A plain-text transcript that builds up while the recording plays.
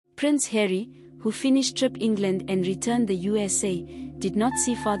Prince Harry, who finished trip England and returned the USA, did not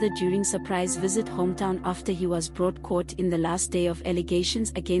see father during surprise visit hometown after he was brought caught in the last day of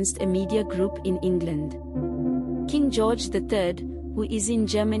allegations against a media group in England. King George III, who is in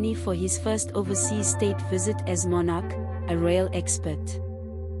Germany for his first overseas state visit as monarch, a royal expert.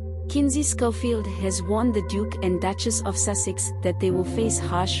 Kinsey Schofield has warned the Duke and Duchess of Sussex that they will face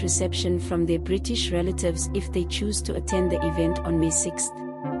harsh reception from their British relatives if they choose to attend the event on May 6.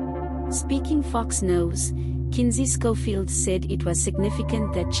 Speaking Fox Nerws, Kinsey Schofield said it was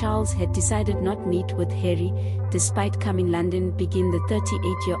significant that Charles had decided not meet with Harry, despite coming London begin the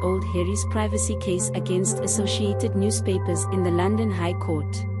 38-year-old Harry's privacy case against Associated Newspapers in the London High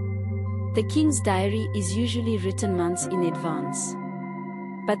Court. The King's diary is usually written months in advance.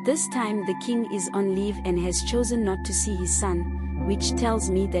 But this time the King is on leave and has chosen not to see his son, which tells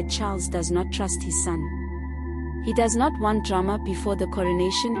me that Charles does not trust his son. He does not want drama before the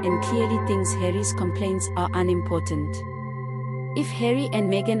coronation and clearly thinks Harry's complaints are unimportant. If Harry and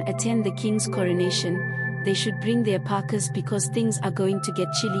Meghan attend the King's coronation, they should bring their parkas because things are going to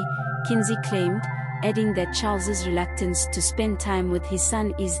get chilly, Kinsey claimed, adding that Charles's reluctance to spend time with his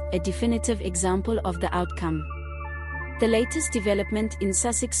son is a definitive example of the outcome. The latest development in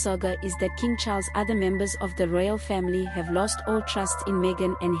Sussex saga is that King Charles' other members of the royal family have lost all trust in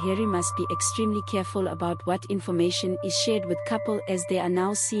Meghan, and Harry must be extremely careful about what information is shared with couple as they are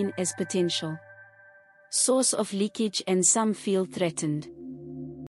now seen as potential source of leakage and some feel threatened.